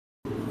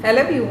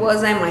Hello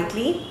viewers, I am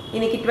Maitli.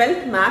 இன்னைக்கு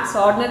 12th Maths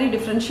Ordinary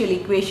Differential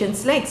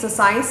Equationsல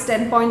exercise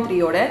 10.3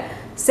 ஓட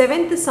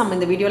 7th sum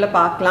இந்த வீடியோல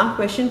பார்க்கலாம்.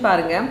 Question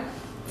பாருங்க.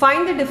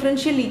 Find the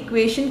differential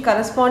equation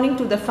corresponding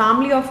to the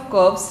family of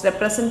curves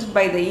represented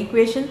by the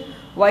equation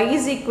y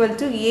is equal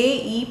to a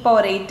e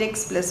power 8x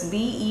plus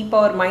b e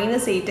power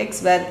minus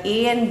 8x where a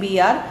and b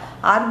are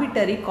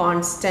arbitrary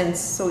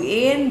constants. So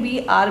a and b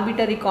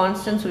arbitrary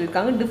constants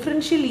சொல்லிருக்காங்க.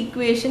 Differential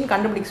equation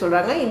கண்டுபிடிக்க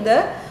சொல்றாங்க இந்த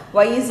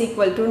y is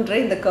equal to ன்ற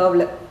இந்த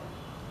curveல.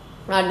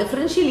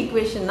 Differential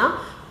equation na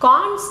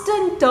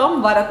constant term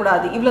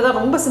வரக்கூடாது. இவ்வளவுதான்,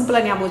 ரொம்ப சிம்பிளா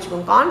ஞாபகம்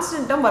வச்சுக்கோங்க.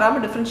 constant term வராம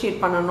differentiate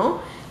பண்ணனும்.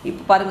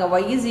 இப்போ பாருங்க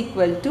y is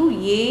equal to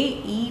a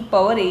e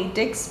power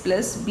 8x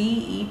plus b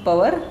e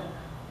power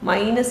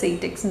minus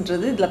 8x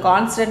ன்றது இதுல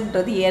constant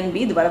ன்றது a and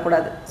b இது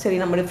வரக்கூடாது. சரி,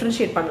 நம்ம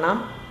differentiate பண்ணலாம்.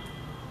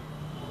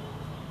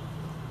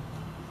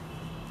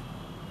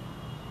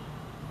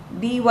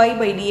 dy by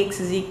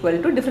dx is equal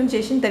to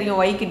differentiation தெரியும்,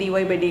 y க்கு dy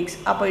by dx.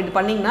 அப்ப இது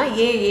பண்ணீங்கன்னா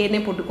a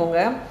னே போட்டுக்கோங்க.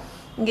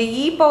 இங்க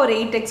e power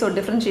 8x ஓட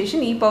differentiation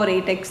e power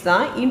 8x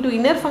தான் into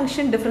inner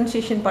function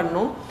differentiation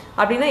பண்ணனும்.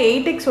 அப்படினா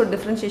 8x ஓட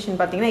differentiation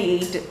பாத்தீங்கன்னா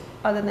 8.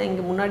 அத நான்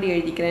இங்க முன்னாடி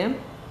எழுதிக்கிறேன்.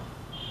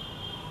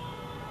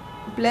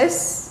 plus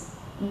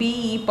b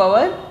e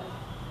power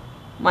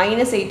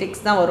minus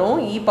 8x தான்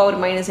வரும். e power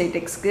minus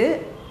 8x க்கு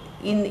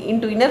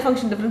into inner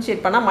function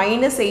differentiate பண்ணா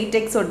minus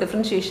 8x ஓட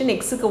differentiation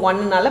x க்கு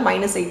 1 னால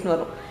minus 8 னு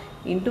வரும்.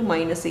 into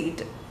minus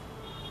 8.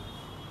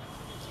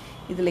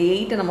 இதில்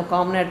 8 நம்ம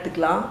காமனாக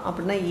எடுத்துக்கலாம்.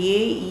 அப்படின்னா a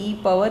e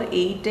power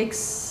 8x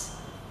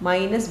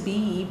minus b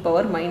e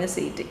power minus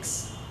 8x.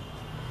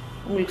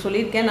 உங்களுக்கு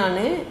சொல்லியிருக்கேன் நான்,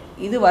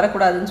 இது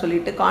வரக்கூடாதுன்னு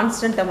சொல்லிட்டு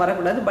கான்ஸ்டன்ட் டேர்ம்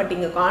வரக்கூடாது. பட்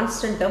இங்கே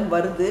கான்ஸ்டன்ட் டேர்ம்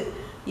வருது.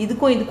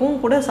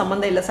 இதுக்கும் கூட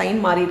சம்மந்தம் இல்லை, சைன்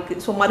மாறி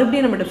இருக்கு. ஸோ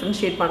மறுபடியும் நம்ம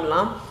டிஃப்ரென்ஷியேட்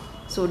பண்ணலாம்.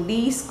 So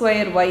D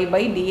square Y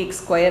by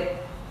dx square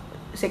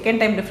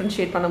second time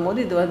differentiate பண்ணும்போது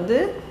இது வந்து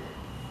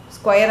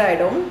ஸ்கொயர்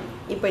ஆகிடும்.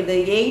 இப்போ இது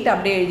 8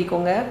 அப்படியே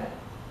எழுதிக்கோங்க.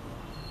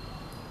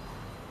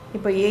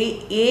 இப்போ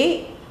a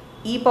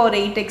e power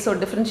 8x ஓட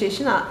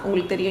differentiation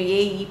உங்களுக்கு தெரியும்,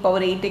 a e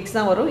power 8x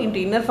தான் வரும். into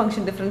inner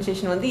function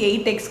differentiation வந்து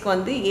 8x க்கு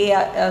வந்து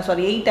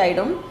 8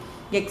 ஆயிடும்.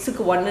 x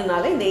க்கு 1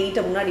 னால இந்த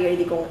 8 முன்னாடி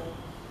எழுதிக்கோங்க.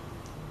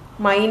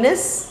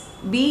 minus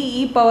b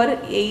e power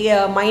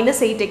minus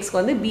 8x க்கு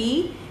வந்து b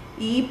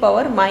e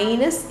power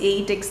minus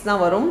 8x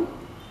தான் வரும்.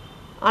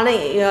 ஆனா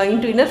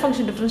into inner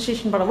function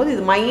differentiation பண்ணும்போது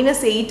இது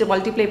minus 8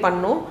 மல்டிப்ளை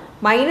பண்ணனும்.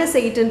 minus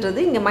 8 ன்றது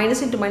இங்க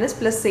minus into minus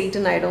plus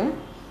 8 ன்னு ஆயிடும்.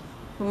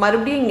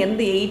 மறுபடியும் இங்க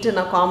இருந்து 8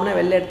 நான் காமனா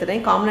வெளில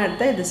எடுத்துறேன். காமனா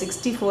எடுத்தா இது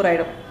 64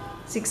 ஆயிடும்.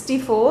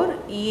 64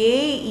 a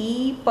e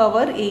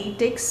power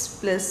 8x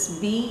plus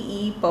b e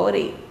power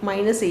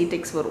minus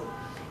 8x வரும்.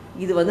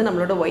 இது வந்து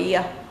நம்மளோட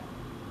y-ஆ,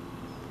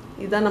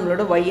 இதுதான்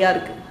நம்மளோட y-ஆ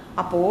இருக்கு.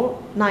 அப்போ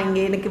நான்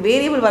இங்க எனக்கு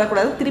வேரியபிள்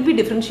வரக்கூடாது. திருப்பி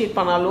டிஃபரன்ஷியேட்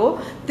பண்ணாலோ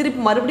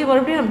திருப்பி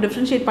மறுபடியும் நம்ம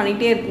டிஃபரன்ஷியேட்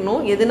பண்ணிட்டே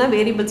இருக்கணும், எதுனா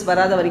வேரியபிள்ஸ்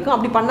வராத வரைக்கும்.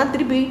 அப்படி பண்ணா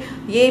திருப்பி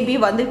a b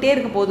வந்துட்டே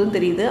இருக்க போதுன்னு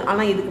தெரியுது.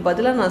 ஆனா இதுக்கு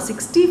பதிலா நான்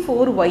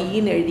 64y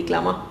ன்னு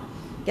எழுதிக்கலாமா?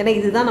 ஏன்னா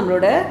இதுதான்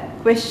நம்மளோட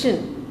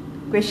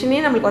கொஸ்டினே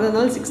நம்மளுக்கு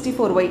வந்ததுனால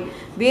 64y.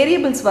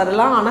 வேரியபிள்ஸ்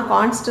வரலாம், ஆனால்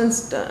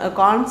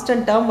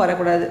கான்ஸ்டன்ட் டேர்ம்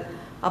வரக்கூடாது.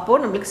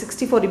 அப்போது நம்மளுக்கு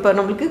 64. இப்போ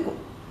நம்மளுக்கு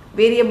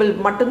வேரியபிள்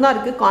மட்டும்தான்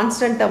இருக்குது,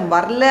 கான்ஸ்டன்ட் டேர்ம்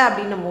வரல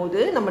அப்படின்னும் போது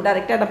நம்ம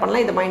டைரெக்டாக என்ன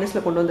பண்ணலாம், இதை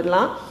மைனஸில் கொண்டு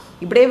வந்துடலாம்.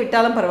 இப்படியே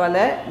விட்டாலும்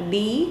பரவாயில்ல.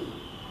 D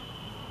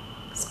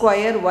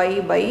square Y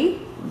by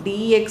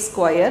dx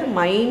square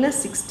minus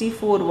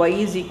 64y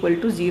is equal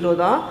to 0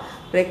 தான்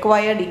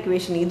ரெக்வயர்டு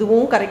ஈக்குவேஷன்.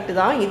 இதுவும் கரெக்டு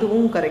தான்,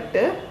 இதுவும்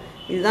கரெக்டு.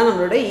 இதுதான்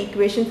நம்மளோட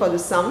equation for the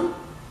some.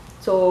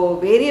 So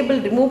variable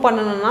remove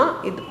பண்ணணும்னா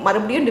இது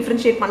மறுபடியும்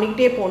டிஃப்ரென்ஷியேட்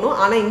பண்ணிக்கிட்டே போகணும்.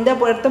 ஆனால் இந்த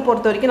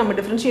பொறுத்த வரைக்கும் நம்ம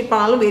டிஃப்ரென்ஷியேட்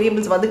பண்ணாலும்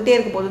வேரியபிள்ஸ் வந்துகிட்டே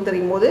இருக்க போதுன்னு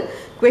தெரியும் போது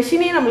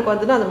கொஷினே நம்மளுக்கு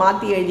வந்துட்டு அதை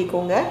மாற்றி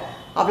எழுதிக்கோங்க.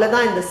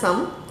 அவ்வளோதான் இந்த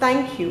சம்.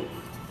 தேங்க்யூ.